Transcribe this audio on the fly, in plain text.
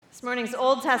This morning's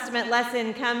Old Testament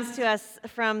lesson comes to us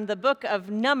from the book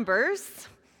of Numbers,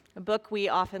 a book we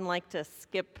often like to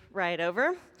skip right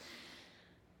over.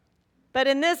 But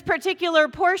in this particular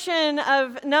portion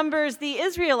of Numbers, the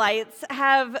Israelites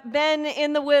have been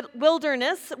in the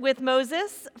wilderness with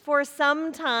Moses for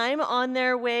some time on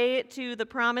their way to the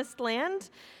Promised Land.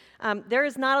 There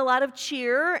is not a lot of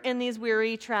cheer in these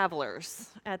weary travelers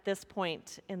at this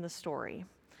point in the story.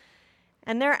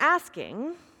 And they're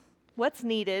asking, what's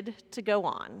needed to go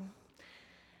on?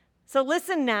 So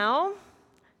listen now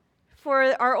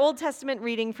for our Old Testament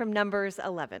reading from Numbers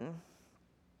 11.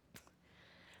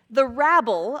 The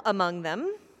rabble among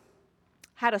them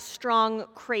had a strong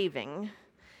craving,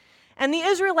 and the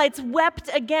Israelites wept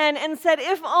again and said,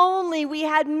 "If only we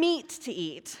had meat to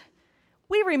eat.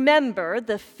 We remember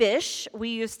the fish we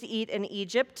used to eat in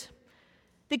Egypt,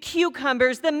 the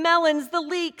cucumbers, the melons, the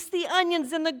leeks, the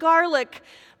onions, and the garlic.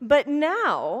 But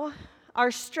now our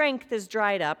strength is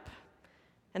dried up,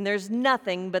 and there's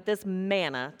nothing but this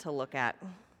manna to look at."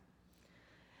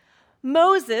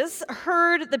 Moses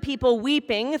heard the people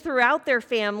weeping throughout their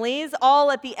families,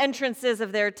 all at the entrances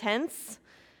of their tents.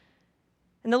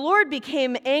 And the Lord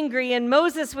became angry, and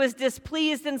Moses was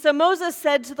displeased. And so Moses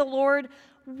said to the Lord,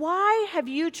 "Why have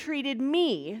you treated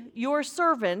me, your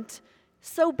servant,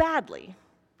 so badly?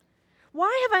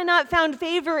 Why have I not found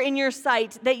favor in your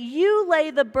sight that you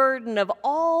lay the burden of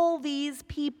all these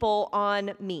people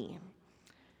on me?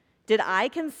 Did I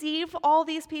conceive all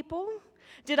these people?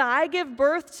 Did I give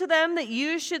birth to them that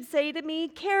you should say to me,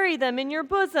 'Carry them in your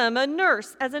bosom,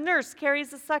 as a nurse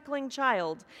carries a suckling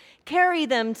child. Carry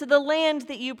them to the land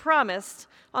that you promised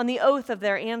on the oath of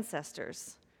their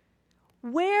ancestors'?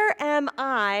 Where am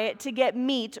I to get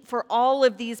meat for all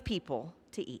of these people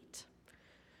to eat?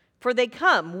 For they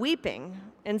come weeping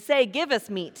and say, 'Give us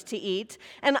meat to eat.'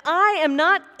 And I am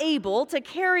not able to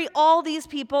carry all these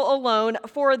people alone,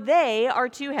 for they are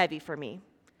too heavy for me.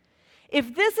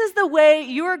 If this is the way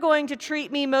you are going to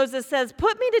treat me," Moses says,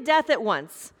 "put me to death at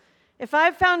once, if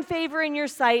I've found favor in your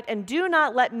sight, and do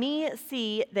not let me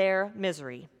see their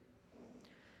misery."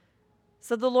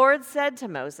 So the Lord said to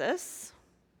Moses,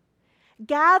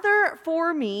 "Gather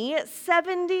for me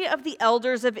 70 of the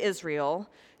elders of Israel,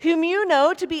 whom you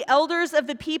know to be elders of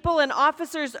the people and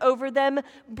officers over them.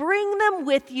 Bring them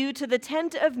with you to the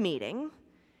tent of meeting,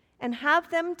 and have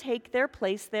them take their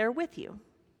place there with you."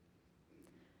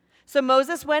 So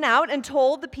Moses went out and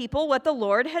told the people what the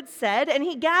Lord had said, and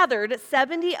he gathered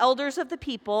 70 elders of the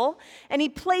people, and he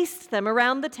placed them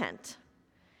around the tent.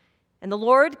 And the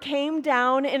Lord came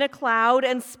down in a cloud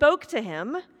and spoke to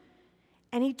him,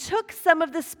 and he took some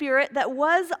of the Spirit that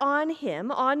was on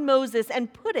him, on Moses,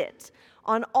 and put it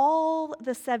on all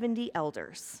the 70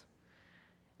 elders.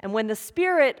 And when the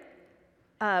Spirit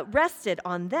rested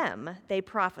on them, they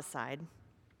prophesied,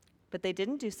 but they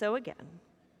didn't do so again.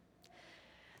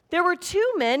 There were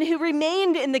 2 men who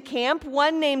remained in the camp,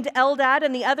 one named Eldad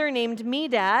and the other named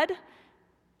Medad,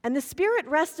 and the Spirit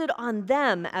rested on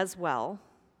them as well.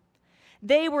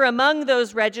 They were among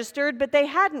those registered, but they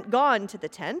hadn't gone to the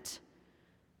tent,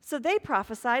 so they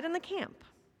prophesied in the camp.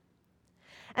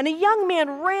 And a young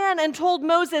man ran and told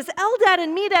Moses, "Eldad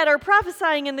and Medad are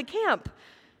prophesying in the camp."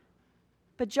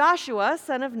 But Joshua,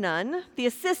 son of Nun, the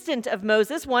assistant of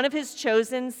Moses, one of his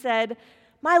chosen, said,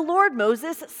 "My lord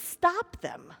Moses, stop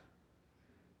them."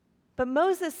 But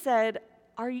Moses said,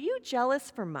 "Are you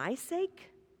jealous for my sake?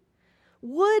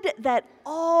 Would that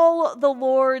all the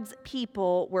Lord's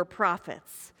people were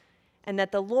prophets, and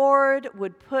that the Lord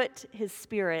would put his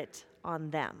Spirit on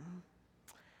them."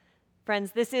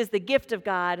 Friends, this is the gift of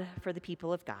God for the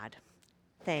people of God.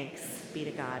 Thanks be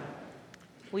to God.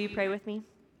 Will you pray with me?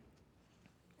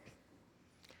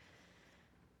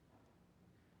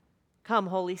 Come,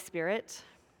 Holy Spirit,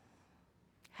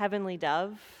 heavenly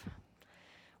dove,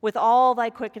 with all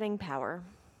thy quickening power.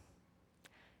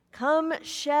 Come,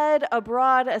 shed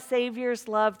abroad a Savior's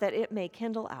love, that it may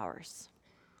kindle ours.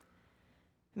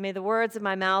 May the words of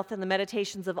my mouth and the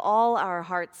meditations of all our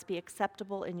hearts be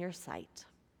acceptable in your sight,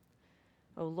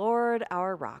 O Lord,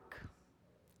 our rock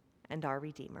and our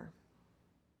Redeemer.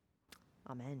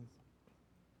 Amen.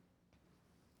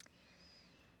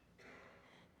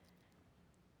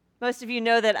 Most of you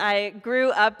know that I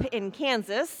grew up in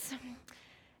Kansas,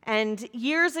 and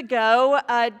years ago,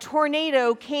 a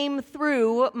tornado came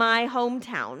through my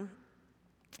hometown.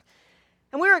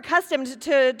 And we were accustomed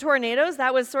to tornadoes.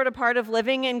 That was sort of part of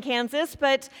living in Kansas.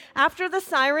 But after the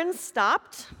sirens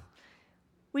stopped,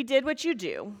 we did what you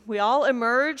do. We all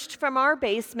emerged from our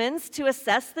basements to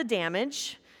assess the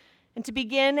damage and to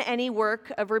begin any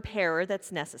work of repair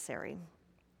that's necessary.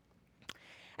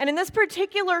 And in this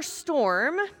particular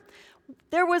storm,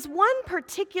 There was one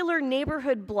particular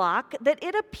neighborhood block that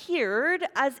it appeared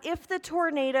as if the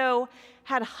tornado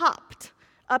had hopped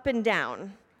up and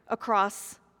down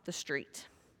across the street.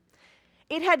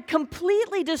 It had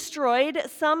completely destroyed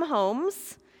some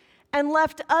homes and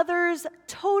left others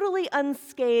totally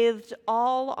unscathed,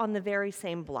 all on the very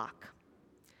same block.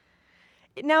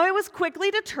 Now, it was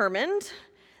quickly determined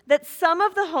that some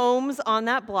of the homes on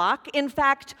that block, in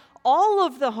fact, all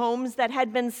of the homes that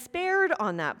had been spared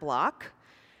on that block,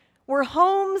 were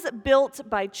homes built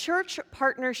by church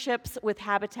partnerships with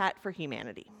Habitat for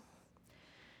Humanity.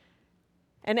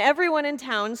 And everyone in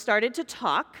town started to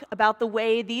talk about the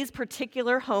way these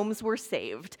particular homes were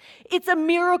saved. It's a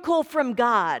miracle from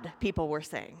God, people were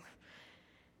saying.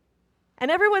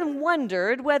 And everyone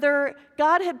wondered whether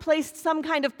God had placed some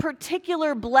kind of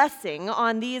particular blessing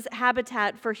on these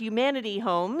Habitat for Humanity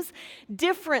homes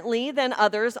differently than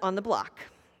others on the block.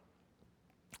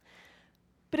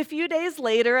 But a few days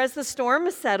later, as the storm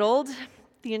settled,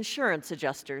 the insurance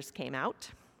adjusters came out.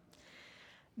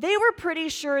 They were pretty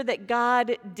sure that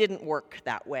God didn't work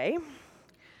that way,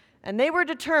 and they were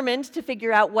determined to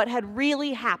figure out what had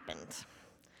really happened.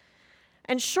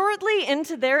 And shortly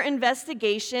into their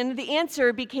investigation, the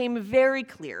answer became very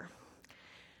clear.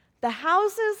 The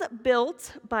houses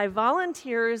built by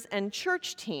volunteers and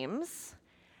church teams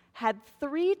had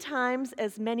 3 times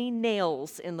as many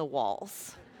nails in the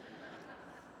walls.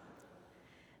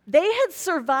 They had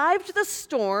survived the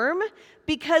storm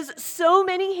because so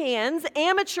many hands,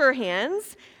 amateur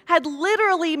hands, had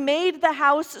literally made the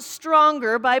house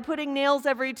stronger by putting nails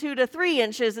every 2 to 3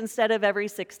 inches instead of every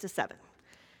 6 to 7.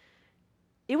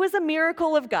 It was a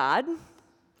miracle of God,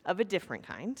 of a different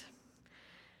kind,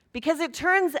 because it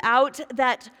turns out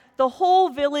that the whole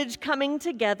village coming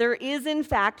together is, in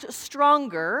fact,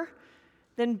 stronger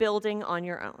than building on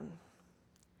your own.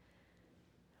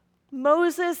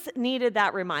 Moses needed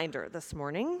that reminder this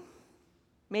morning.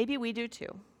 Maybe we do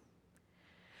too.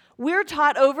 We're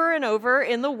taught over and over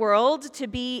in the world to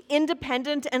be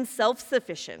independent and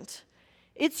self-sufficient.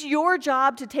 It's your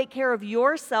job to take care of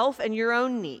yourself and your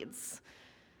own needs.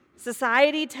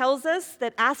 Society tells us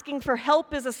that asking for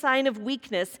help is a sign of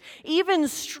weakness. Even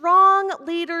strong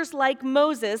leaders like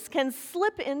Moses can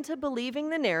slip into believing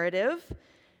the narrative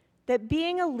that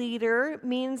being a leader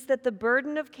means that the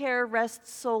burden of care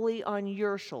rests solely on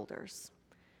your shoulders.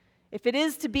 If it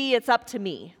is to be, it's up to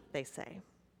me, they say.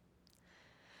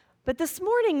 But this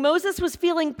morning, Moses was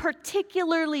feeling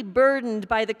particularly burdened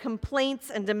by the complaints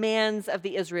and demands of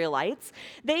the Israelites.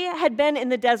 They had been in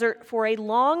the desert for a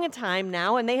long time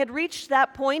now, and they had reached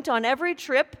that point on every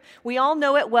trip, we all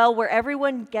know it well, where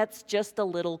everyone gets just a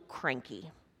little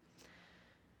cranky.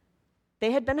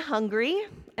 They had been hungry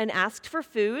and asked for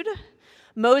food.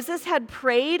 Moses had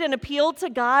prayed and appealed to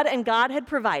God, and God had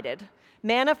provided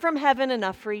manna from heaven,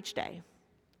 enough for each day.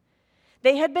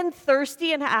 They had been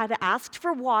thirsty and had asked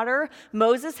for water.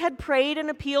 Moses had prayed and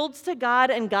appealed to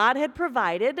God, and God had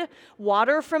provided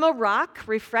water from a rock,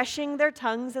 refreshing their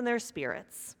tongues and their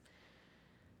spirits.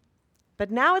 But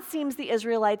now it seems the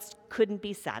Israelites couldn't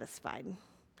be satisfied.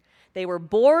 They were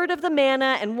bored of the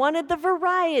manna and wanted the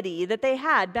variety that they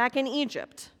had back in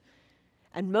Egypt.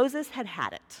 And Moses had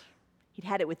had it. He'd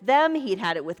had it with them, he'd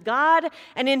had it with God,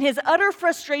 and in his utter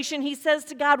frustration, he says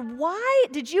to God, "Why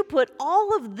did you put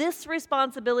all of this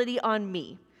responsibility on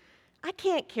me? I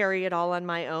can't carry it all on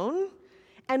my own.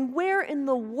 And where in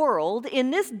the world,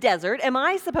 in this desert, am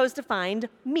I supposed to find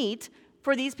meat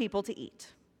for these people to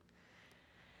eat?"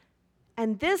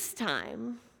 And this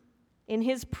time, in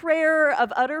his prayer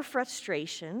of utter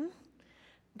frustration,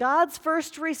 God's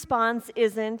first response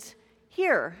isn't,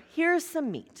 here's some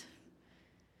meat,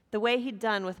 the way he'd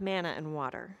done with manna and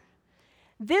water.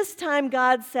 This time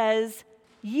God says,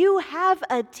 you have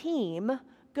a team,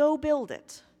 go build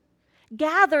it.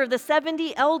 Gather the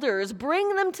 70 elders,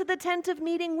 bring them to the tent of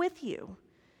meeting with you.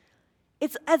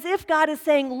 It's as if God is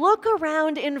saying, look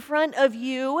around in front of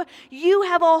you. You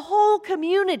have a whole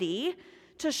community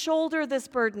to shoulder this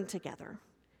burden together.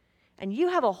 And you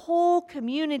have a whole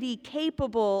community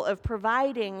capable of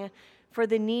providing for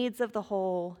the needs of the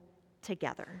whole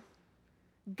together.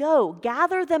 Go,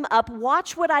 gather them up,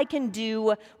 watch what I can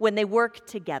do when they work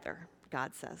together,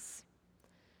 God says.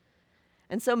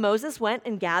 And so Moses went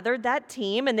and gathered that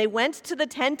team, and they went to the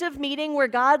tent of meeting where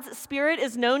God's Spirit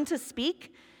is known to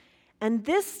speak. And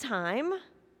this time,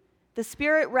 the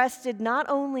Spirit rested not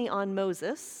only on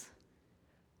Moses,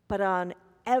 but on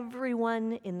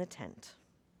everyone in the tent,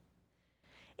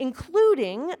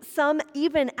 including some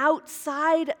even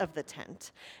outside of the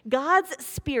tent. God's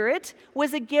Spirit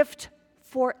was a gift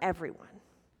for everyone.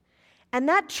 And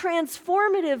that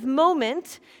transformative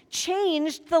moment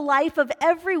changed the life of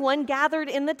everyone gathered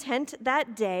in the tent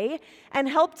that day and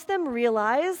helped them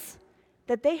realize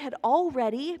that they had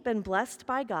already been blessed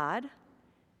by God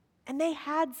and they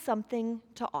had something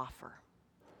to offer.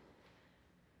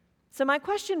 So my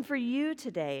question for you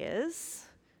today is,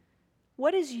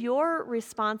 what is your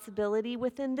responsibility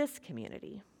within this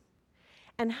community?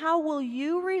 And how will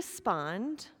you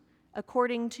respond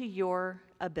according to your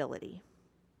ability?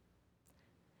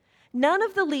 None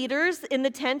of the leaders in the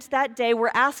tent that day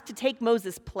were asked to take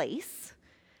Moses' place,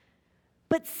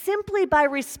 but simply by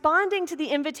responding to the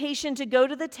invitation to go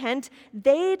to the tent,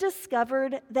 they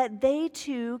discovered that they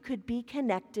too could be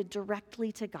connected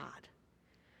directly to God.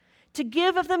 To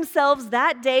give of themselves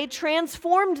that day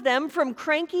transformed them from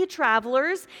cranky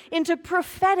travelers into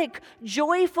prophetic,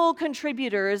 joyful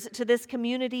contributors to this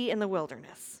community in the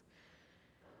wilderness.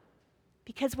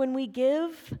 Because when we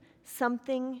give,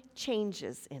 something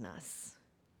changes in us.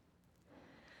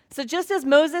 So just as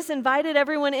Moses invited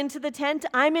everyone into the tent,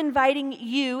 I'm inviting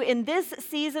you in this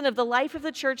season of the life of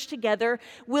the church together.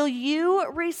 Will you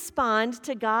respond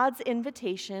to God's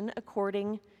invitation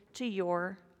according to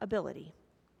your ability?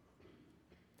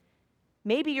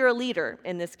 Maybe you're a leader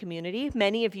in this community.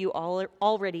 Many of you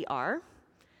already are.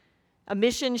 A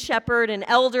mission shepherd, an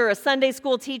elder, a Sunday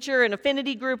school teacher, an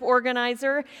affinity group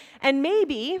organizer. And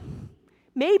maybe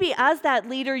as that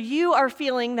leader, you are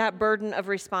feeling that burden of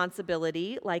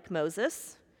responsibility like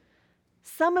Moses.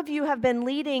 Some of you have been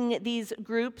leading these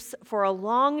groups for a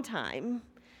long time.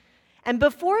 And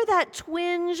before that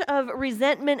twinge of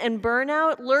resentment and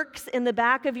burnout lurks in the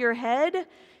back of your head,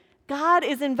 God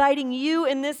is inviting you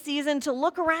in this season to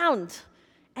look around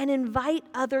and invite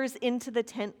others into the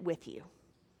tent with you.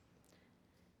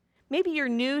 Maybe you're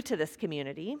new to this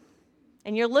community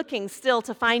and you're looking still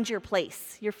to find your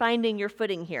place. You're finding your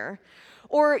footing here.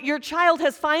 Or your child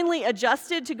has finally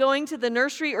adjusted to going to the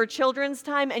nursery or children's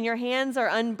time and your hands are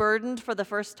unburdened for the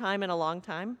first time in a long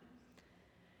time.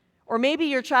 Or maybe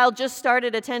your child just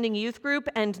started attending youth group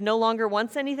and no longer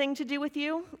wants anything to do with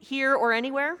you, here or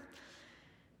anywhere.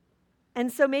 And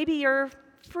so maybe you're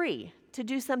free to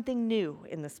do something new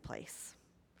in this place.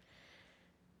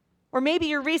 Or maybe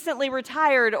you're recently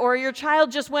retired, or your child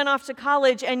just went off to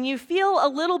college and you feel a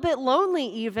little bit lonely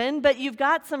even, but you've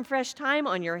got some fresh time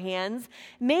on your hands.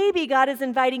 Maybe God is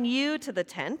inviting you to the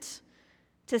tent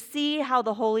to see how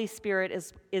the Holy Spirit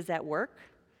is at work,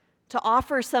 to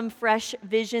offer some fresh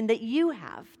vision that you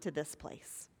have to this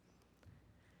place.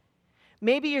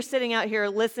 Maybe you're sitting out here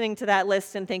listening to that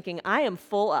list and thinking, I am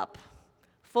full up.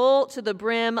 Full to the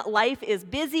brim. Life is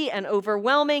busy and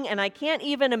overwhelming, and I can't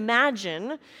even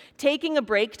imagine taking a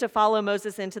break to follow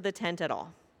Moses into the tent at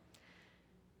all.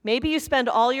 Maybe you spend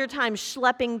all your time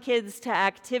schlepping kids to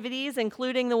activities,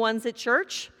 including the ones at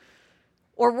church,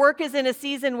 or work is in a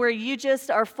season where you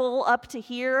just are full up to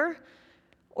here,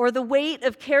 or the weight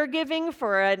of caregiving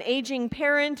for an aging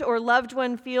parent or loved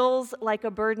one feels like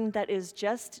a burden that is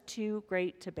just too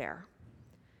great to bear.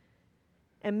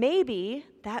 And maybe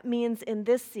that means in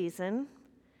this season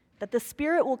that the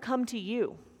Spirit will come to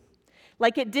you,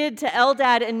 like it did to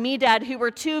Eldad and Medad, who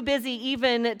were too busy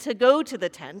even to go to the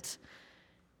tent.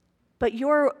 But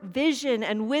your vision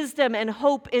and wisdom and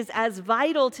hope is as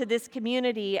vital to this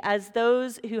community as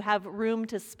those who have room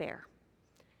to spare.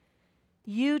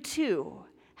 You too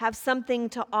have something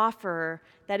to offer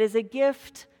that is a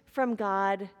gift from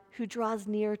God who draws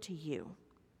near to you.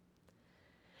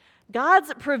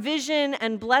 God's provision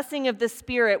and blessing of the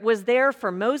Spirit was there for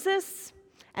Moses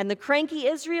and the cranky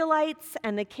Israelites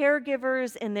and the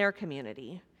caregivers in their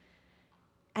community.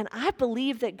 And I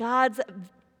believe that God's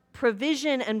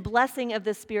provision and blessing of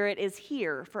the Spirit is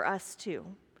here for us too.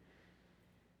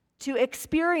 To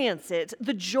experience it,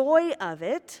 the joy of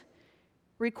it,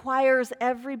 requires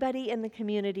everybody in the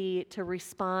community to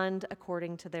respond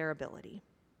according to their ability.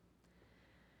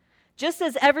 Just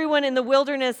as everyone in the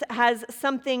wilderness has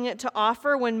something to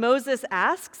offer when Moses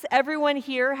asks, everyone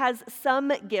here has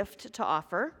some gift to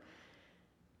offer.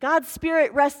 God's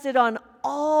Spirit rested on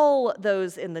all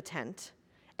those in the tent,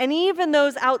 and even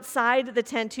those outside the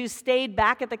tent who stayed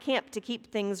back at the camp to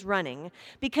keep things running.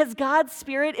 Because God's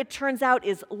Spirit, it turns out,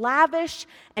 is lavish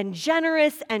and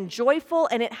generous and joyful,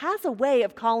 and it has a way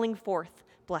of calling forth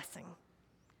blessing.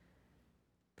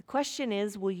 The question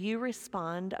is, will you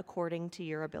respond according to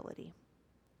your ability?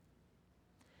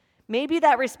 Maybe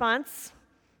that response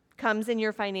comes in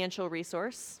your financial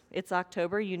resource. It's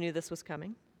October, you knew this was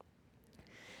coming.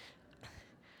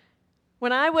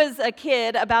 When I was a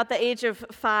kid, about the age of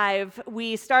 5,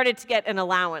 we started to get an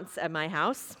allowance at my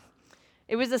house.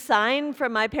 It was a sign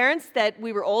from my parents that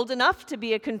we were old enough to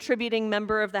be a contributing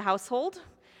member of the household,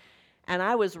 and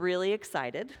I was really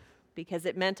excited because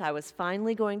it meant I was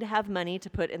finally going to have money to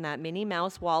put in that Minnie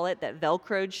Mouse wallet that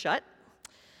Velcroed shut.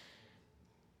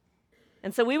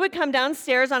 And so we would come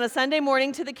downstairs on a Sunday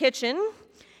morning to the kitchen,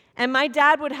 and my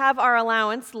dad would have our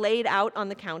allowance laid out on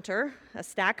the counter, a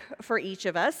stack for each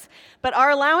of us. But our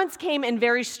allowance came in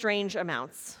very strange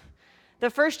amounts. The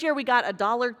first year we got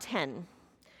 $1.10.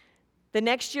 The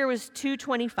next year was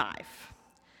 $2.25.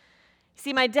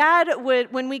 See, my dad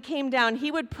would, when we came down,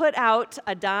 he would put out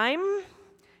a dime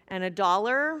and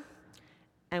 $1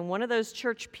 and one of those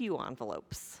church pew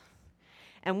envelopes.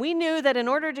 And we knew that in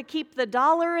order to keep the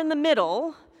dollar in the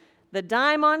middle, the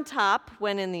dime on top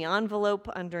went in the envelope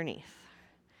underneath.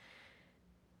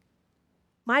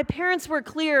 My parents were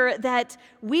clear that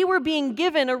we were being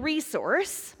given a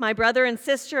resource, my brother and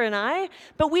sister and I,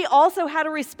 but we also had a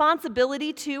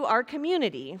responsibility to our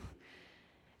community.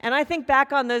 And I think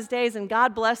back on those days, and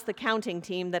God bless the counting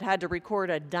team that had to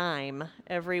record a dime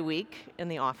every week in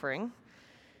the offering.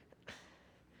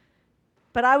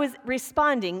 But I was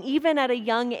responding, even at a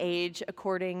young age,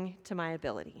 according to my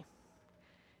ability.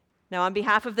 Now, on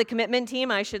behalf of the commitment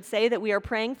team, I should say that we are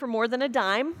praying for more than a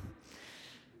dime.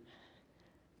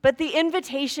 But the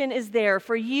invitation is there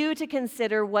for you to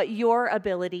consider what your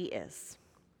ability is.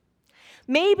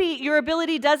 Maybe your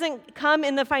ability doesn't come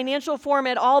in the financial form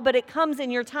at all, but it comes in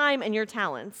your time and your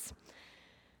talents.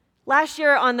 Last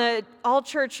year on the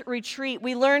all-church retreat,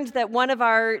 we learned that one of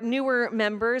our newer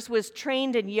members was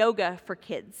trained in yoga for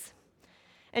kids.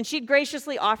 And she'd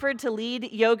graciously offered to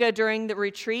lead yoga during the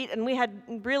retreat, and we had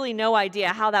really no idea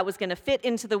how that was going to fit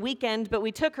into the weekend, but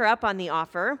we took her up on the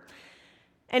offer.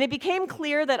 And it became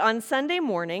clear that on Sunday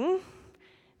morning,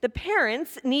 the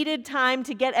parents needed time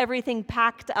to get everything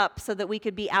packed up so that we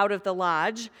could be out of the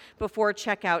lodge before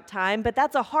checkout time, but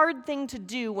that's a hard thing to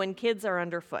do when kids are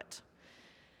underfoot.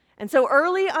 And so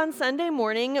early on Sunday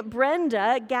morning,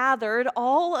 Brenda gathered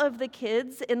all of the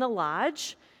kids in the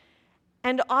lodge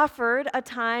and offered a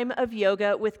time of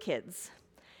yoga with kids.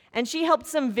 And she helped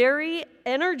some very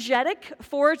energetic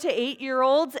 4 to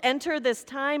 8-year-olds enter this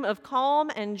time of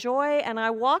calm and joy. And I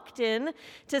walked in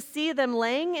to see them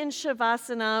laying in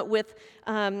Shavasana with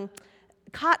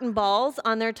cotton balls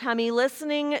on their tummy,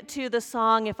 listening to the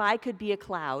song, "If I Could Be a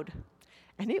Cloud."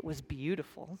 And it was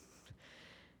beautiful.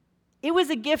 It was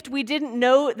a gift we didn't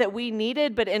know that we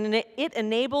needed, but it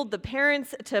enabled the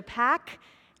parents to pack,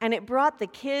 and it brought the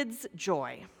kids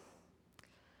joy.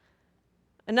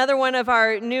 Another one of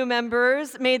our new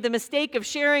members made the mistake of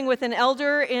sharing with an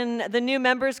elder in the new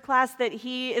members class that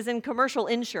he is in commercial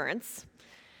insurance.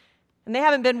 And they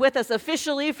haven't been with us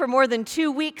officially for more than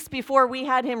 2 weeks before we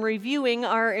had him reviewing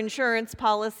our insurance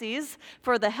policies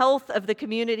for the health of the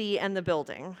community and the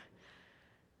building.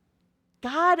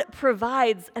 God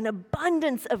provides an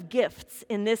abundance of gifts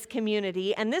in this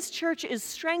community, and this church is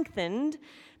strengthened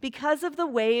because of the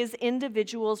ways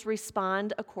individuals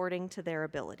respond according to their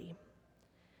ability.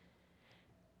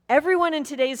 Everyone in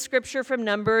today's scripture from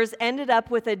Numbers ended up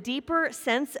with a deeper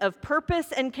sense of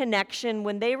purpose and connection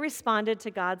when they responded to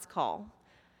God's call.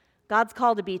 God's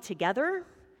call to be together,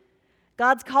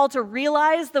 God's call to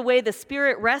realize the way the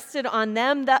Spirit rested on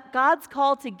them, that God's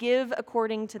call to give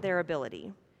according to their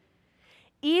ability.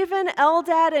 Even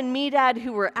Eldad and Medad,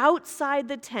 who were outside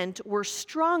the tent, were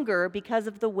stronger because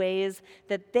of the ways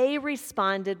that they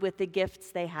responded with the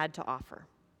gifts they had to offer.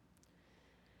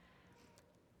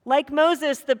 Like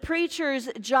Moses, the preacher's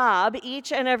job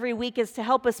each and every week is to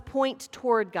help us point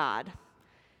toward God,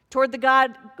 toward the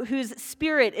God whose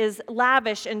Spirit is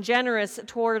lavish and generous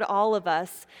toward all of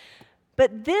us.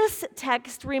 But this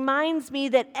text reminds me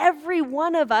that every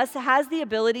one of us has the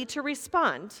ability to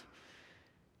respond,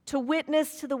 to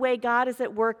witness to the way God is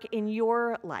at work in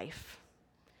your life.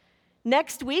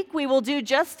 Next week, we will do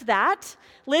just that,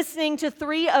 listening to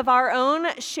 3 of our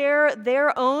own share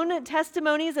their own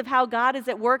testimonies of how God is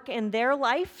at work in their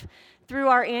life through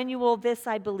our annual This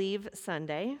I Believe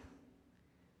Sunday.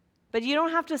 But you don't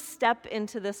have to step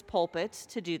into this pulpit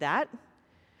to do that.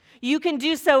 You can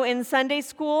do so in Sunday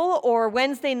school or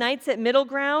Wednesday nights at Middle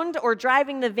Ground or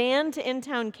driving the van to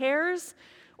In-Town Cares,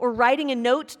 or writing a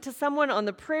note to someone on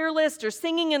the prayer list, or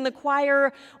singing in the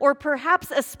choir, or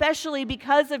perhaps especially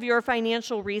because of your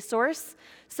financial resource,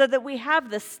 so that we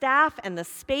have the staff and the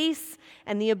space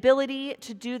and the ability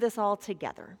to do this all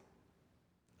together.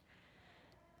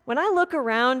 When I look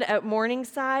around at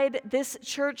Morningside, this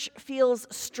church feels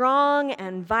strong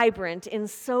and vibrant in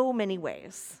so many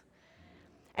ways.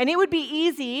 And it would be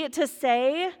easy to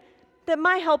say that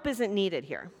my help isn't needed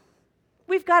here.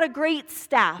 We've got a great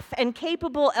staff and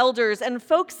capable elders, and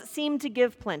folks seem to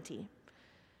give plenty.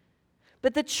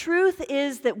 But the truth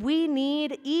is that we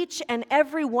need each and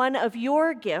every one of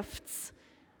your gifts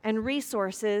and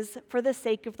resources for the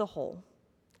sake of the whole.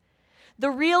 The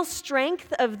real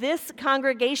strength of this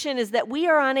congregation is that we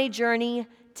are on a journey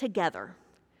together.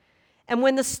 And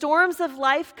when the storms of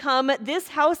life come, this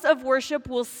house of worship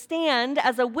will stand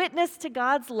as a witness to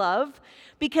God's love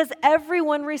because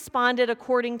everyone responded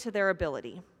according to their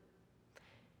ability.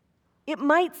 It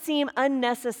might seem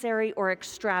unnecessary or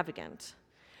extravagant,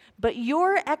 but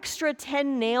your extra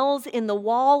 10 nails in the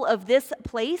wall of this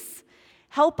place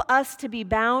help us to be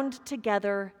bound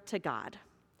together to God.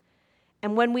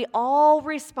 And when we all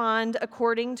respond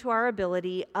according to our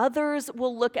ability, others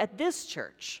will look at this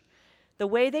church the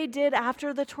way they did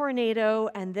after the tornado,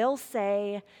 and they'll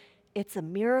say, it's a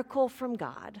miracle from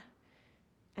God.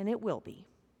 And it will be.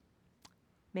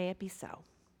 May it be so.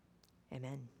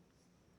 Amen.